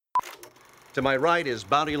To my right is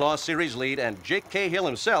Bounty Law series lead and Jake Cahill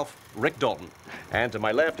himself, Rick Dalton. And to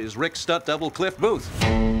my left is Rick's stunt double, Cliff Booth.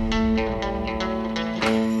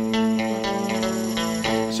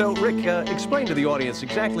 So, Rick, explain to the audience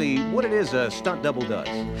exactly what it is a stunt double does.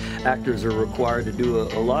 Actors are required to do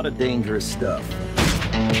a lot of dangerous stuff.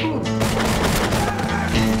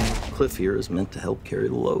 Cliff here is meant to help carry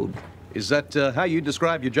the load. Is that how you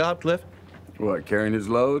describe your job, Cliff? What, carrying his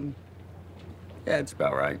load? Yeah, it's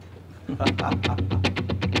about right. My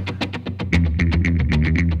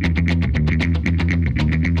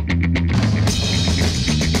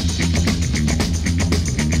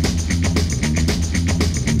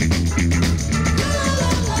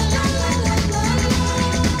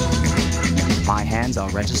hands are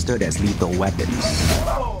registered as lethal weapons.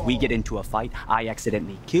 We get into a fight, I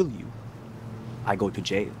accidentally kill you. I go to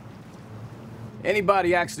jail.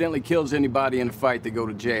 Anybody accidentally kills anybody in a fight, they go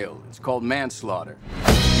to jail. It's called manslaughter.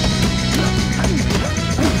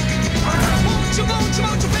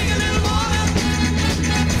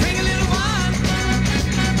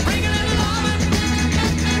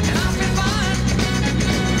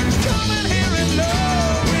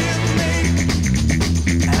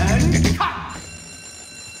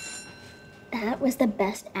 That was the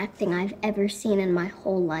best acting I've ever seen in my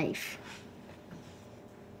whole life.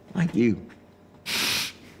 Like you.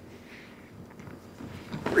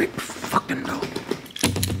 Rick fucking Dalton.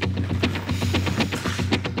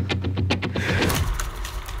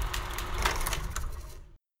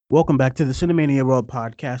 Welcome back to the Cinemania World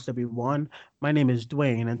Podcast, everyone. My name is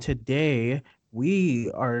Dwayne, and today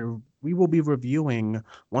we will be reviewing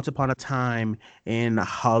Once Upon a Time in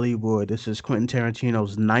Hollywood. This is Quentin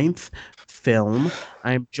Tarantino's 9th film.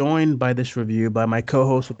 I'm joined by this review by my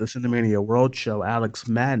co-host with the Cinemania World Show, Alex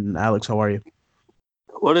Madden. Alex, how are you?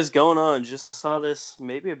 What is going on? Just saw this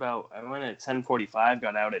maybe I went at 10:45,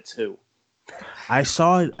 got out at 2. I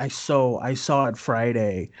saw it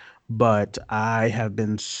Friday, but I have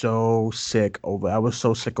been so sick I was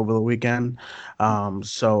so sick over the weekend.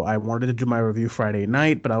 So I wanted to do my review Friday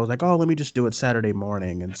night, but I was like, oh, let me just do it Saturday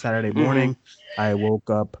morning. And Saturday morning, I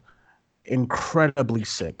woke up incredibly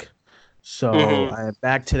sick. So I am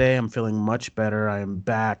back today. I'm feeling much better. I'm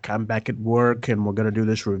back at work, and we're gonna do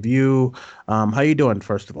this review. How you doing,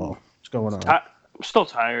 first of all? What's going on? I'm still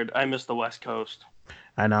tired. I miss the West Coast.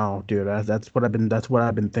 I know, dude. That's what I've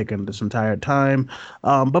been thinking this entire time.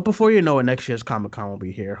 But before you know it, next year's Comic-Con will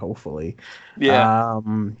be here, hopefully. Yeah.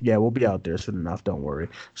 Yeah, we'll be out there soon enough. Don't worry.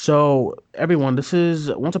 So, everyone, this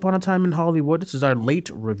is Once Upon a Time in Hollywood. This is our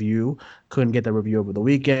late review. Couldn't get the review over the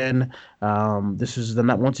weekend. This is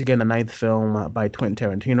once again the 9th film by Quentin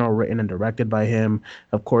Tarantino, written and directed by him.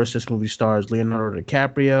 Of course, this movie stars Leonardo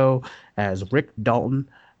DiCaprio as Rick Dalton,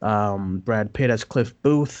 Brad Pitt as Cliff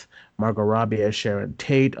Booth, Margot Robbie as Sharon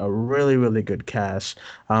Tate. A really, really good cast.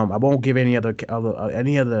 I won't give any other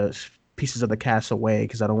pieces of the cast away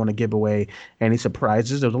because I don't want to give away any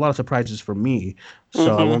surprises. There's a lot of surprises for me,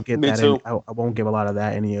 so I won't get me that. too. I won't give a lot of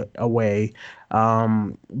that any away.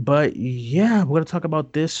 But yeah, we're gonna talk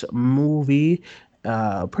about this movie.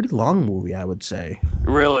 Pretty long movie, I would say.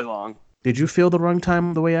 Really long. Did you feel the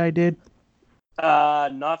runtime the way I did?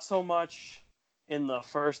 Not so much in the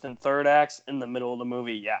first and third acts. In the middle of the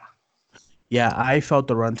movie, yeah. Yeah, I felt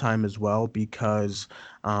the runtime as well because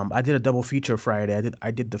I did a double feature Friday.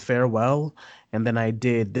 I did The Farewell, and then I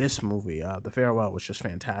did this movie. The Farewell was just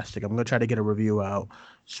fantastic. I'm gonna try to get a review out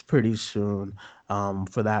pretty soon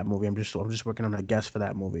for that movie. I'm just working on a guest for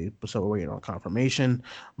that movie, so we're waiting on confirmation.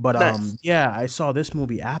 But Nice. yeah, I saw this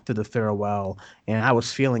movie after The Farewell, and I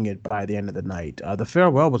was feeling it by the end of the night. The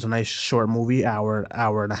Farewell was a nice short movie, hour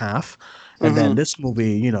and a half. And then this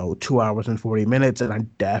movie, 2 hours and 40 minutes, and I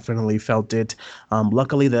definitely felt it.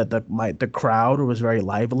 Luckily, the crowd was very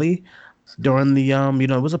lively during the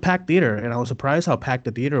it was a packed theater, and I was surprised how packed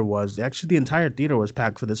the theater was. Actually, the entire theater was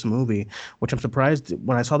packed for this movie, which I'm surprised.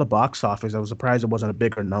 When I saw the box office, I was surprised it wasn't a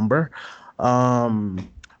bigger number.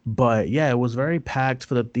 But yeah, it was very packed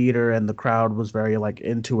for the theater, and the crowd was very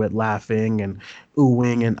into it, laughing and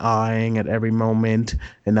oohing and eyeing at every moment,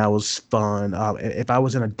 and that was fun. If I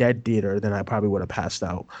was in a dead theater, then I probably would have passed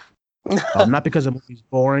out. Not because the movie's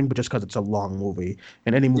boring, but just because it's a long movie.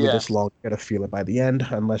 And any movie Yeah. this long, you're gonna feel it by the end,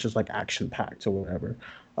 unless it's action packed or whatever.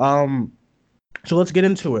 So let's get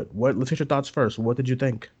into it. Let's get your thoughts first. What did you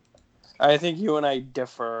think? I think you and I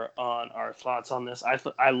differ on our thoughts on this.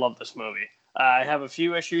 I love this movie. I have a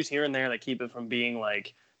few issues here and there that keep it from being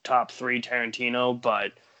top 3 Tarantino,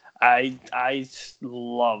 but I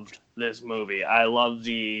loved this movie. I loved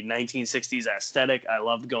the 1960s aesthetic. I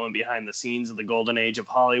loved going behind the scenes of the golden age of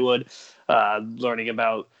Hollywood, learning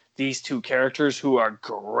about these two characters who are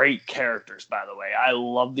great characters, by the way. I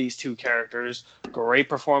love these two characters. Great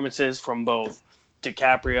performances from both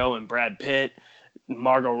DiCaprio and Brad Pitt.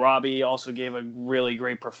 Margot Robbie also gave a really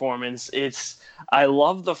great performance. I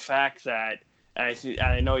love the fact that, and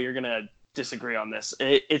I know you're going to disagree on this,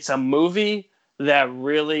 it's a movie that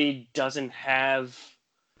really doesn't have,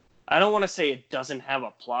 I don't want to say it doesn't have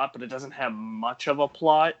a plot, but it doesn't have much of a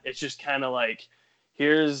plot. It's just kind of like,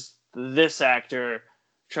 here's this actor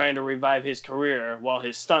trying to revive his career while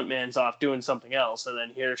his stuntman's off doing something else, and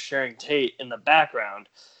then here's Sharon Tate in the background.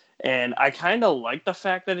 And I kind of like the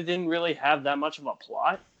fact that it didn't really have that much of a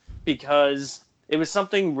plot, because it was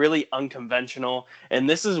something really unconventional. And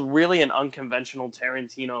this is really an unconventional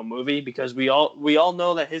Tarantino movie, because we all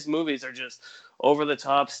know that his movies are just over the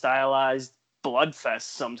top, stylized blood fests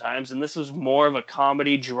sometimes. And this was more of a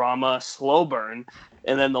comedy, drama, slow burn.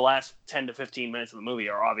 And then the last 10 to 15 minutes of the movie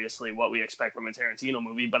are obviously what we expect from a Tarantino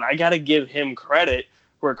movie. But I got to give him credit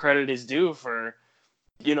where credit is due for,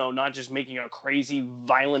 not just making a crazy,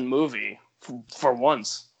 violent movie for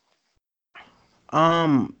once.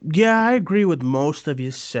 Yeah, I agree with most of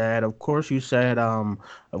you said. Of course you said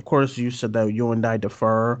that you and I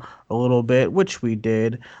defer a little bit, which we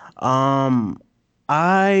did. Um,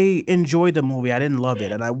 I enjoyed the movie. I didn't love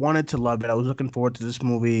it, and I wanted to love it. I was looking forward to this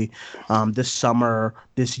movie, this summer,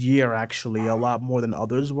 this year, actually, a lot more than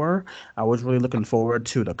others were. I was really looking forward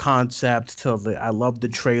to the concept, I love the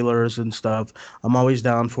trailers and stuff. I'm always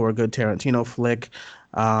down for a good Tarantino flick.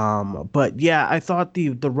 But yeah, I thought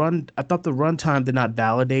the runtime did not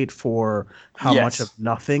validate for how much of Yes.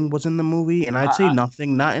 nothing was in the movie. And I'd say I,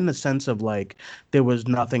 nothing, not in the sense of like there was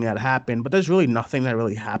nothing that happened, but there's really nothing that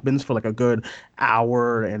really happens for like a good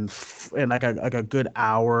hour and like a good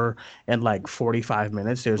hour and like 45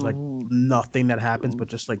 minutes. There's like nothing that happens but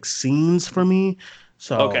just like scenes for me.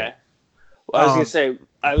 So, okay. Well, um,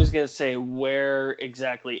 I was gonna say, where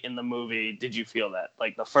exactly in the movie did you feel that?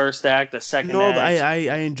 Like the first act, the second no, act?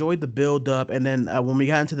 I enjoyed the build up, and then when we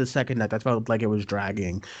got into the second act, I felt like it was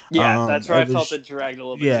dragging. Yeah, that's where It I felt was, it dragged a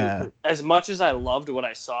little bit too. yeah, As much as I loved what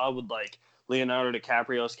I saw with like Leonardo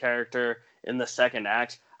DiCaprio's character in the second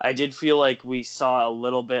act, I did feel like we saw a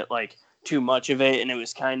little bit like too much of it, and it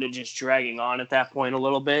was kind of just dragging on at that point a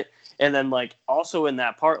little bit. And then like also in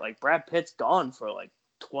that part, like Brad Pitt's gone for like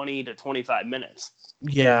 20 to 25 minutes.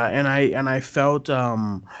 yeah, and I felt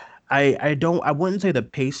I wouldn't say the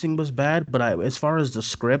pacing was bad, but as far as the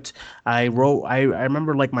script, I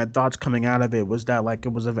remember like my thoughts coming out of it was that like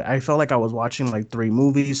I felt like I was watching like three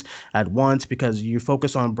movies at once, because you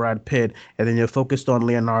focus on Brad Pitt, and then you're focused on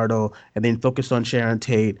Leonardo, and then focused on Sharon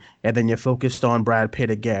Tate, and then you're focused on Brad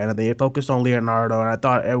Pitt again, and then you're focused on Leonardo, and I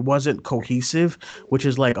thought it wasn't cohesive, which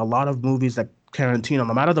is like a lot of movies that Tarantino,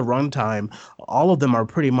 no matter the runtime, all of them are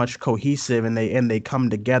pretty much cohesive, and they come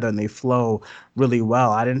together and they flow really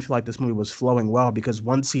well. I didn't feel like this movie was flowing well, because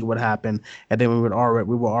one scene would happen, and then we were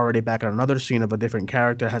already back at another scene of a different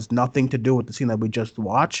character. It has nothing to do with the scene that we just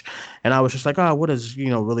watched, and I was just like, oh, what is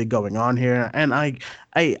really going on here? And I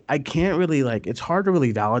can't really, like, it's hard to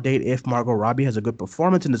really validate if Margot Robbie has a good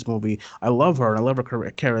performance in this movie. I love her, and I love her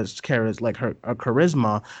like her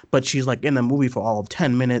charisma, but she's like in the movie for all of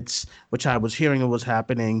 10 minutes, which I was hearing was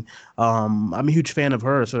happening. I'm a huge fan of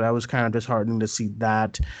her, so that was kind of disheartening to see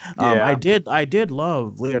that. Yeah. I did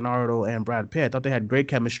love Leonardo and Brad Pitt. I thought they had great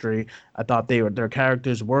chemistry. I thought their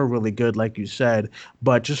characters were really good, like you said.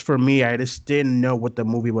 But just for me, I just didn't know what the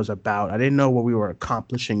movie was about. I didn't know what we were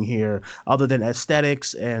accomplishing here, other than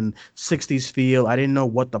aesthetics and 60s feel. I didn't know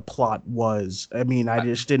what the plot was. I mean, I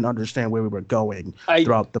just didn't understand where we were going I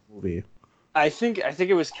throughout the movie. I think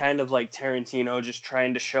it was kind of like Tarantino just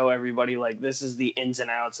trying to show everybody like this is the ins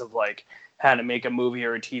and outs of like how to make a movie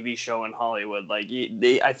or a TV show in Hollywood. Like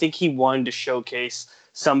I think he wanted to showcase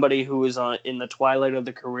somebody who was in the twilight of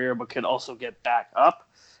the career but could also get back up,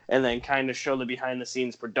 and then kind of show the behind the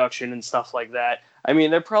scenes production and stuff like that. I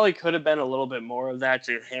mean, there probably could have been a little bit more of that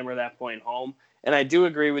to hammer that point home. And I do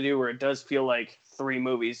agree with you where it does feel like three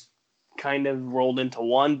movies kind of rolled into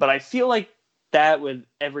one, but I feel like that with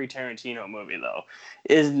every Tarantino movie, though,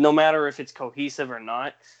 is no matter if it's cohesive or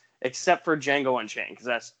not, except for Django Unchained,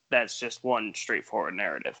 because that's just one straightforward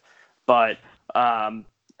narrative. But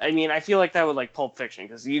I mean, I feel like that with like Pulp Fiction,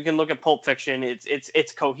 because you can look at Pulp Fiction,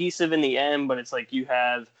 it's cohesive in the end, but it's like you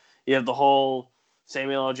have the whole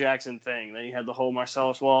Samuel L. Jackson thing, then you have the whole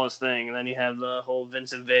Marcellus Wallace thing, and then you have the whole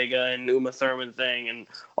Vincent Vega and Uma Thurman thing, and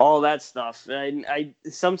all that stuff. I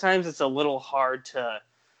sometimes it's a little hard to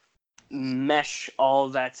mesh all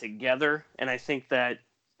of that together, and I think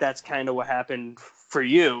that's kind of what happened for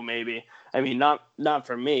you, maybe. I mean, not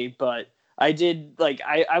for me, but I did like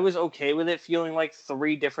I was okay with it feeling like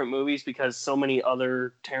three different movies because so many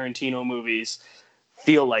other Tarantino movies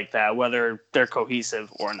feel like that, whether they're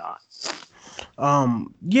cohesive or not.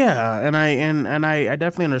 Yeah, and I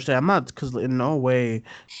definitely understand. I'm not, because in no way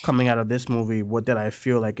coming out of this movie what did I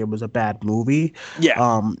feel like it was a bad movie.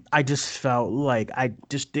 Yeah, I just felt like I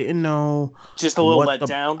just didn't know just a little what let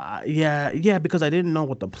down. yeah, because I didn't know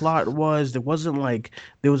what the plot was. There wasn't like,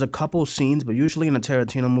 there was a couple scenes, but usually in a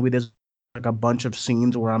Tarantino movie there's like a bunch of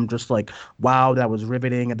scenes where I'm just like, wow, that was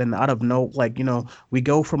riveting. And then out of no, like, we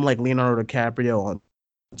go from like Leonardo DiCaprio on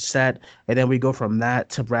set, and then we go from that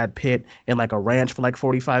to Brad Pitt in like a ranch for like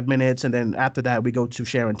 45 minutes, and then after that we go to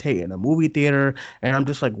Sharon Tate in a movie theater, and I'm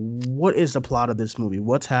just like, what is the plot of this movie?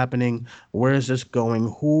 What's happening? Where is this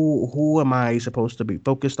going? Who am I supposed to be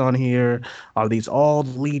focused on here? Are these all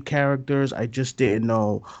the lead characters? I just didn't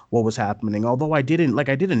know what was happening. Although I did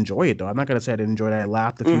enjoy it though. I'm not gonna say I didn't enjoy it. I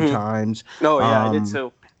laughed a few Mm-hmm. times. Oh yeah, I did Um,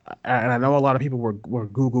 too. and I know a lot of people were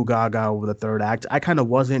goo goo gaga over the third act. I kind of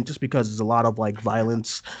wasn't, just because there's a lot of like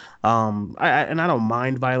violence. And I don't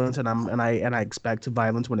mind violence, and I expect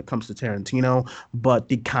violence when it comes to Tarantino, but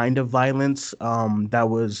the kind of violence that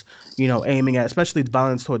was, aiming at, especially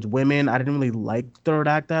violence towards women, I didn't really like third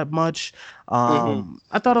act that much. Mm-hmm.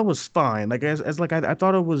 I thought it was fine. Like, as like I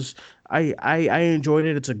thought it was. I enjoyed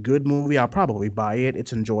it. It's a good movie. I'll probably buy it.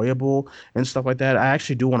 It's enjoyable and stuff like that. I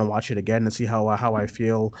actually do want to watch it again and see how I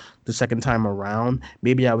feel the second time around.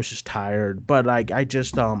 Maybe I was just tired, but like, I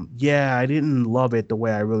just yeah, I didn't love it the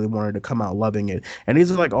way I really wanted to come out loving it. And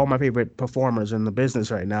these are like all my favorite performers in the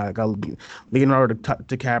business right now. Like, Leonardo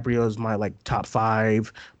DiCaprio is my like top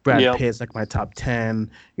five. Brad Yep. Pitt's like my top 10.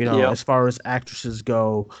 Yep. As far as actresses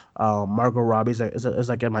go, Margot Robbie is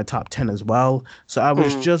like in my top 10 as well. So I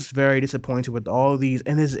was Mm-hmm. just very disappointed with all of these,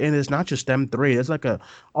 and it's not just them three. There's like a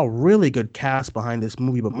really good cast behind this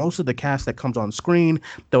movie, but most of the cast that comes on screen,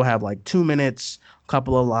 they'll have like 2 minutes,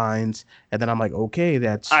 couple of lines, and then I'm like, okay,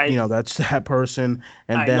 that's I that's that person,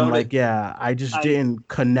 and I then noticed. like, yeah, I just I didn't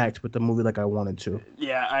connect with the movie like I wanted to.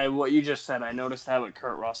 Yeah. I what you just said. I noticed that with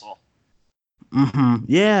Kurt Russell.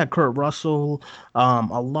 Yeah, Kurt Russell.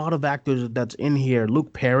 A lot of actors that's in here.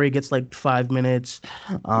 Luke Perry gets like 5 minutes.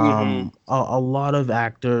 Mm-hmm. A lot of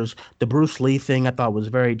actors. The Bruce Lee thing I thought was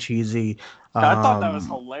very cheesy. I thought that was Um,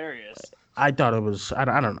 hilarious. I thought it was. I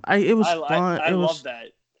don't know. It was fun. I It love was. that.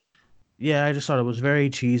 Yeah, I just thought it was very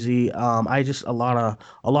cheesy. I just a lot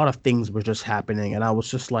of things were just happening, and I was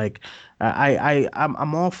just like,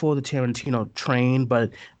 I'm all for the Tarantino train,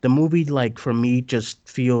 but the movie, like, for me, just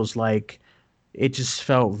feels like it just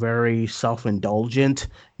felt very self-indulgent,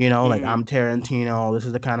 like, Mm-hmm. I'm Tarantino, this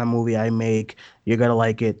is the kind of movie I make, you're gonna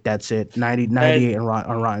like it, that's it. 90 And 98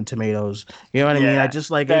 on Rotten Tomatoes. You know what I mean? I yeah,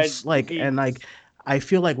 just like, that it's like, he and like, I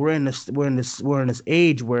feel like we're in this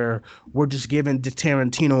age where we're just giving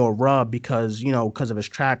Tarantino a rub because of his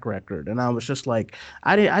track record. And I was just like,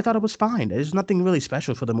 I thought it was fine. There's nothing really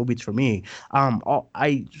special for the movies for me.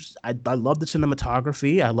 I love the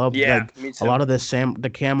cinematography. I loved, Yeah, like, me a too. lot of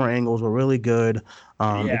the camera angles were really good. If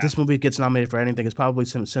Yeah. this movie gets nominated for anything, it's probably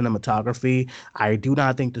some cinematography. I do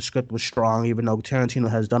not think the script was strong, even though Tarantino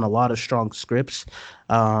has done a lot of strong scripts.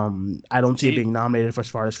 I don't see Do it you, being nominated for, as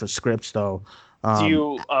far as for scripts though. do Um,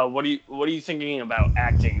 you what are you thinking about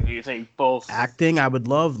acting? Do you think both? Acting, I would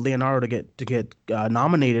love Leonardo to get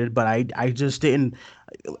nominated, but I just didn't.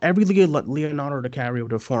 Every Leonardo DiCaprio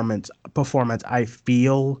performance, I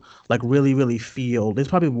feel like, really feel. There's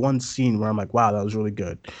probably one scene where I'm like, wow, that was really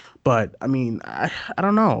good. But I mean, I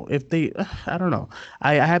don't know if they. I don't know.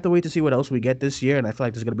 I have to wait to see what else we get this year, and I feel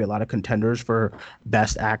like there's gonna be a lot of contenders for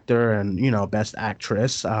best actor and best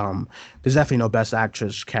actress. There's definitely no best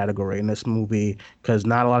actress category in this movie because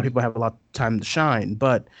not a lot of people have a lot of time to shine.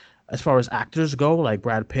 But as far as actors go, like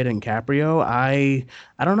Brad Pitt and Caprio, I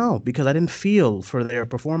don't know, because I didn't feel for their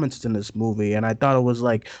performance in this movie, and I thought it was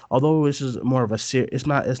like, although this is more of a it's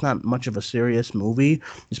not much of a serious movie.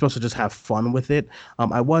 You're supposed to just have fun with it.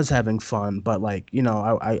 I was having fun, but like,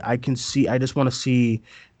 I can see. I just want to see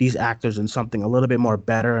these actors in something a little bit more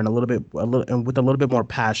better, and and with a little bit more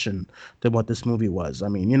passion than what this movie was. I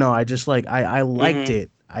mean, I just like, I liked Mm-hmm.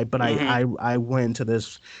 it. But Mm-hmm. I went into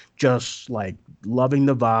this just like loving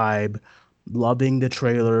the vibe, loving the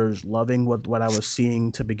trailers, loving what I was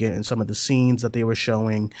seeing to begin, and some of the scenes that they were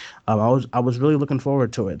showing. I was really looking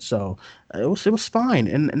forward to it. So it was fine,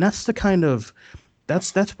 and that's the kind of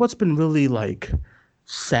that's what's been really like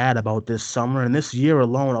sad about this summer and this year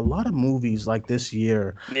alone. A lot of movies like this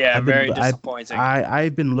year Yeah, I've been very I disappointing. I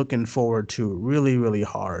I've been looking forward to really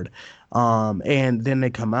hard. And then they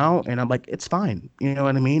come out, and I'm like, it's fine. You know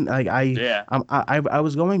what I mean? Like Yeah. I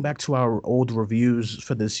was going back to our old reviews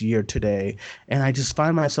for this year today, and I just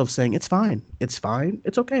find myself saying, it's fine, it's fine,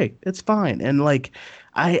 it's okay, it's fine, and like.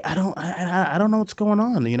 I don't know what's going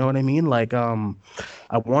on. You know what I mean? Like, I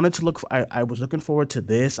wanted to look. I was looking forward to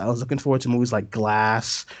this. I was looking forward to movies like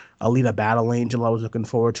Glass, Alita: Battle Angel. I was looking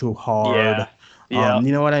forward to Hard. Yeah. Yeah.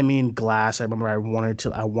 You know what I mean? Glass. I remember I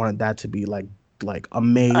wanted that to be like I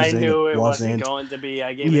amazing. It knew it wasn't wasn't. going to be.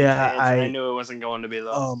 I gave it a Yeah, chance, and I knew it wasn't going to be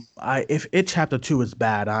though. I if it chapter two is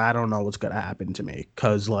bad, I don't know what's gonna happen to me.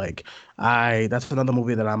 Cause like that's another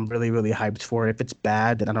movie that I'm really hyped for. If it's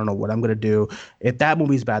bad, then I don't know what I'm gonna do. If that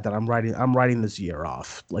movie's bad, then I'm writing this year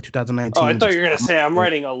off. Like Oh, I 2019. thought you were gonna say I'm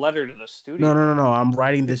writing a letter to the studio. No. I'm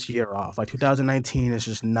writing this year off. Like 2019 is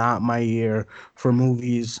just not my year for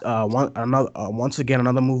movies. Once again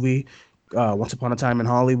another movie. Once Upon a Time in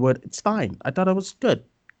Hollywood. It's fine. I thought it was good.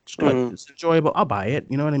 It's good. Mhm. It's enjoyable. I'll buy it.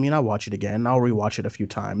 You know what I mean? I'll watch it again. I'll rewatch it a few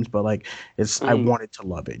times. But like, I Mhm. wanted to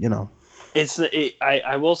love it. You know.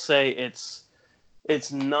 I will say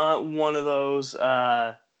it's not one of those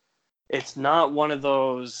it's not one of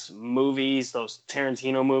those movies, those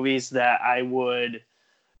Tarantino movies that I would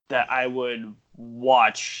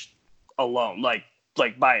watch alone, like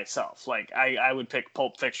by itself. Like I would pick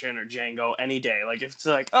Pulp Fiction or Django any day. Like if it's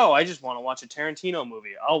like, oh, I just want to watch a Tarantino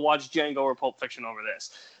movie, I'll watch Django or Pulp Fiction over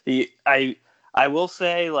this. I will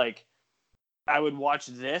say, like, I would watch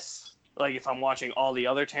this like if I'm watching all the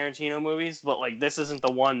other Tarantino movies, but like this isn't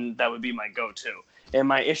the one that would be my go-to. And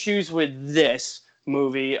my issues with this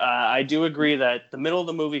movie, I do agree that the middle of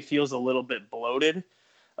the movie feels a little bit bloated.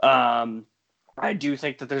 I do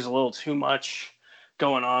think that there's a little too much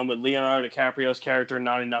going on with Leonardo DiCaprio's character,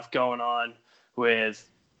 not enough going on with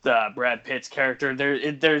Brad Pitt's character.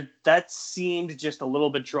 That seemed just a little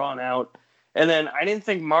bit drawn out. And then I didn't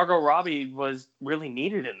think Margot Robbie was really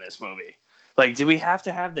needed in this movie. Like, do we have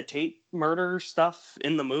to have the Tate murder stuff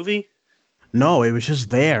in the movie? No, it was just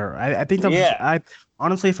there. I think that was, Yeah. I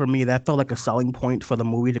honestly for me that felt like a selling point for the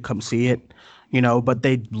movie to come see it, you know. But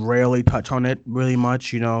they rarely touch on it really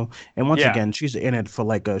much, you know. And once Yeah. again, she's in it for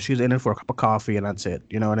a cup of coffee and that's it.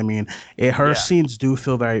 You know what I mean? Her Yeah. scenes do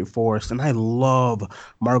feel very forced, and I love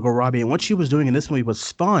Margot Robbie. And what she was doing in this movie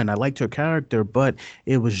was fun. I liked her character, but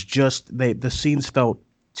it was just the scenes felt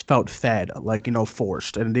fed, like, you know,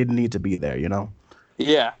 forced, and it didn't need to be there, you know.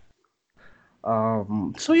 Yeah.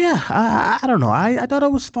 So yeah, I don't know. I thought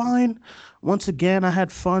it was fine. Once again, I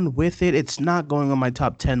had fun with it. It's not going on my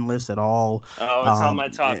top 10 list at all. Oh, it's on my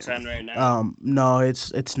top 10 right now. No,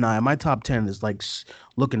 it's not. My top 10 is like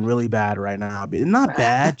looking really bad right now. Not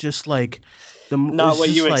bad, just like Not it's what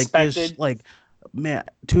just you like expected? like man,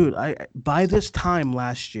 dude, I by this time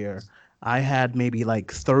last year, I had maybe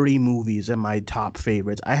like 30 movies in my top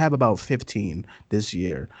favorites. I have about 15 this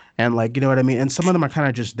year. And like, you know what I mean? And some of them are kind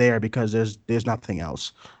of just there because there's nothing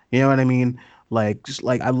else. You know what I mean? Like just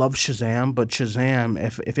like I love Shazam, but Shazam,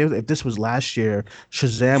 if this was last year,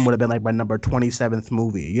 Shazam would have been like my number 27th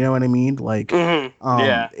movie. You know what I mean? Like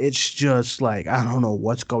Yeah. it's just like I don't know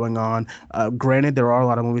what's going on. Granted, there are a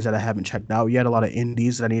lot of movies that I haven't checked out yet, a lot of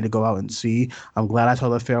indies that I need to go out and see. I'm glad I saw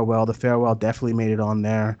The Farewell. The Farewell definitely made it on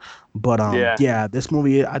there. But Yeah. yeah, this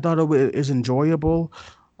movie I thought is enjoyable.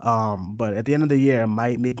 But at the end of the year, it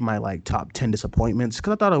might make my like top 10 disappointments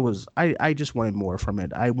because I thought it was I just wanted more from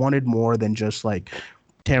it. I wanted more than just like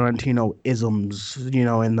Tarantino isms, you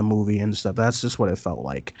know, in the movie and stuff. That's just what it felt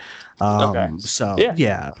like. Okay. So Yeah.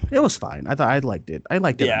 yeah, it was fine. I thought I liked it. I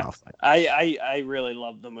liked it Yeah. enough. I really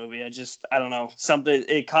loved the movie. I don't know, something,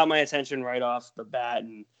 it caught my attention right off the bat.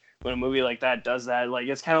 And when a movie like that does that, like,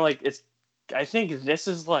 it's kind of like, I think this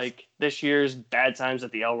is like this year's Bad Times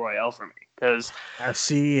at the El Royale for me. Because I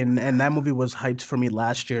see, and that movie was hyped for me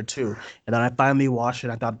last year too. And then I finally watched it.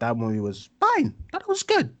 I thought that movie was fine. I thought it was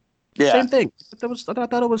good. yeah, Same thing. I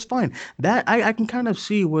thought it was fine. That I can kind of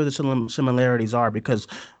see where the similarities are because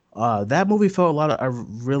that movie felt a lot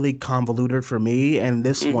of really convoluted for me, and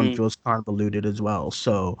this one hmm feels convoluted as well.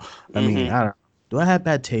 So I mean, hmm I don't. Do I have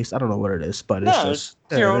bad taste? I don't know what it is, but it's no, just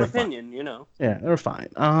it's your own they're fine. opinion, you know. Yeah, they're fine.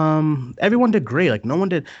 Everyone did great. Like no one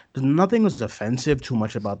did. Nothing was offensive too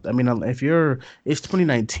much about. I mean, if you're, it's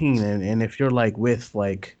 2019, and if you're like with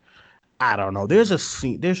like I don't know. There's a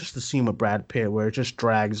scene. There's just a scene with Brad Pitt where it just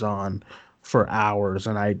drags on for hours,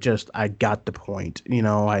 and I got the point. You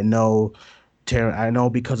know, I know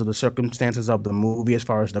because of the circumstances of the movie, as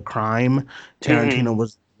far as the crime, hmm Tarantino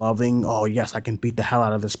was loving. Oh yes, I can beat the hell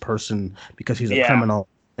out of this person because he's a Yeah, criminal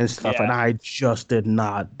and stuff. And yeah, I just did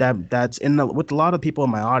not. That's with a lot of people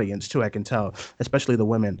in my audience too. I can tell, especially the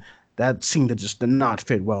women. that seemed to just not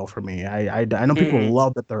fit well for me. I know people Hmm.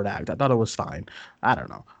 love the third act. I thought it was fine. I don't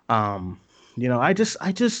know. I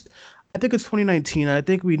think it's 2019. I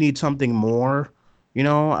think we need something more. We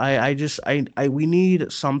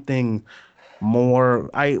need something more.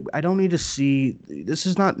 I don't need to see, this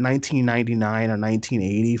is not 1999 or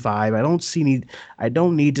 1985. I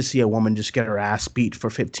don't need to see a woman just get her ass beat for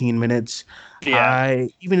 15 minutes. Yeah. I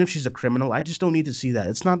Even if she's a criminal, I just don't need to see that.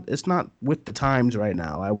 It's not with the times right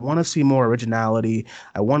now. I want to see more originality.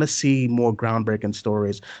 I want to see more groundbreaking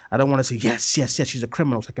stories. I don't want to see, yes, yes, yes, she's a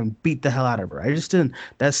criminal, so I can beat the hell out of her. I just didn't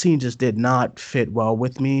That scene just did not fit well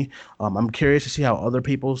with me. I'm curious to see how other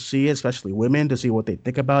people see it, especially women, to see what they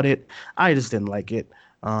think about it. I just didn't like it.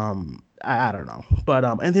 I don't know, but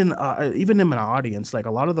and then even in my audience, like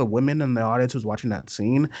a lot of the women in the audience who's watching that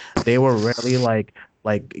scene, they were really like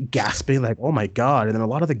gasping, like oh my god, and then a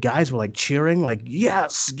lot of the guys were like cheering, like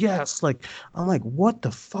yes, yes, like I'm like what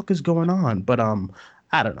the fuck is going on? But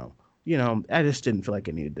I don't know. I just didn't feel like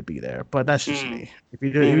it needed to be there, but that's just Hmm. me. If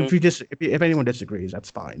Hmm. you just if anyone disagrees, that's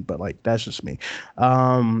fine. But like that's just me.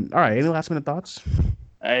 All right. Any last minute thoughts?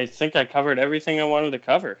 I think I covered everything I wanted to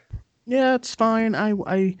cover. Yeah, it's fine.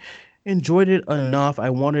 I enjoyed it enough. I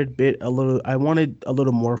wanted a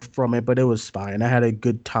little more from it, but it was fine. I had a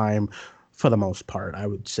good time for the most part, I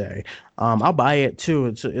would say. I'll buy it too.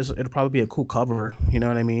 It'll probably be a cool cover, you know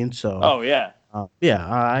what I mean? So, Oh yeah. yeah,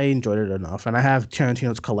 I enjoyed it enough. And I have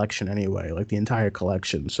Tarantino's collection anyway, like the entire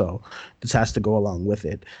collection, so this has to go along with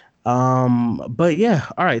it. But yeah,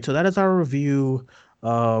 all right, so that is our review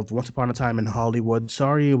of Once Upon a Time in Hollywood.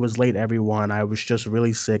 Sorry it was late, everyone. I was just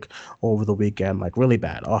really sick over the weekend, like really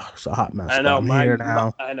bad. Oh, it's a hot mess, I but know I'm here my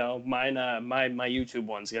now. I know mine. My YouTube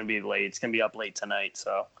one's gonna be late. It's gonna be up late tonight.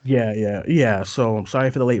 So Yeah, yeah, yeah. So I'm sorry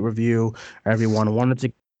for the late review, everyone. I wanted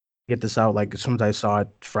to get this out like as soon as I saw it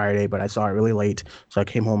Friday, but I saw it really late, so I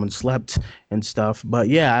came home and slept and stuff. But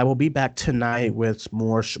yeah, I will be back tonight with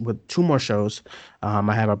with two more shows.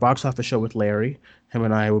 I have a box office show with Larry. Him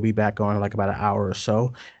and I will be back on in like about an hour or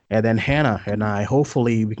so. And then Hannah and I,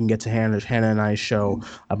 hopefully we can get to Hannah and I's show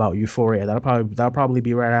about Euphoria. That'll probably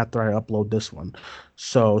be right after I upload this one.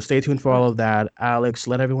 So stay tuned for all of that. Alex,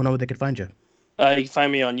 let everyone know where they can find you. you can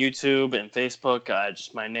find me on YouTube and Facebook.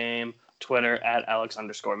 Just my name. Twitter at Alex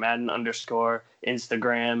underscore Madden underscore.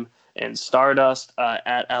 Instagram and Stardust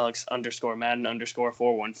at Alex underscore Madden underscore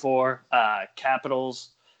 414.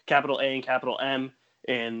 Capitals, capital A and capital M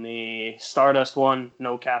in the Stardust one.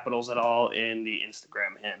 No capitals at all in the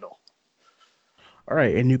Instagram handle. All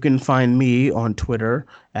right, and you can find me on Twitter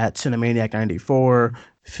at Cinemaniac94,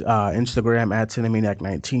 Instagram at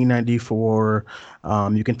Cinemaniac1994.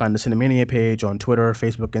 You can find the Cinemania page on Twitter,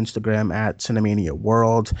 Facebook, Instagram at Cinemania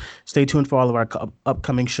World. Stay tuned for all of our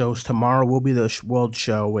upcoming shows. Tomorrow will be the World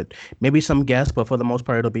Show with maybe some guests, but for the most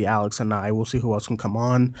part, it'll be Alex and I. We'll see who else can come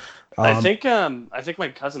on. Um, I think my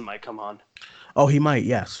cousin might come on. Oh, he might.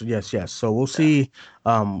 Yes, yes, yes. So we'll Yeah. see.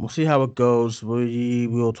 We'll see how it goes. We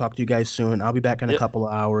will talk to you guys soon. I'll be back in a Yep. couple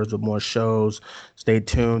of hours with more shows. Stay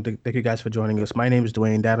tuned. Thank you guys for joining us. My name is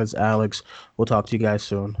Dwayne. That is Alex. We'll talk to you guys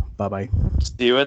soon. Bye bye. See you at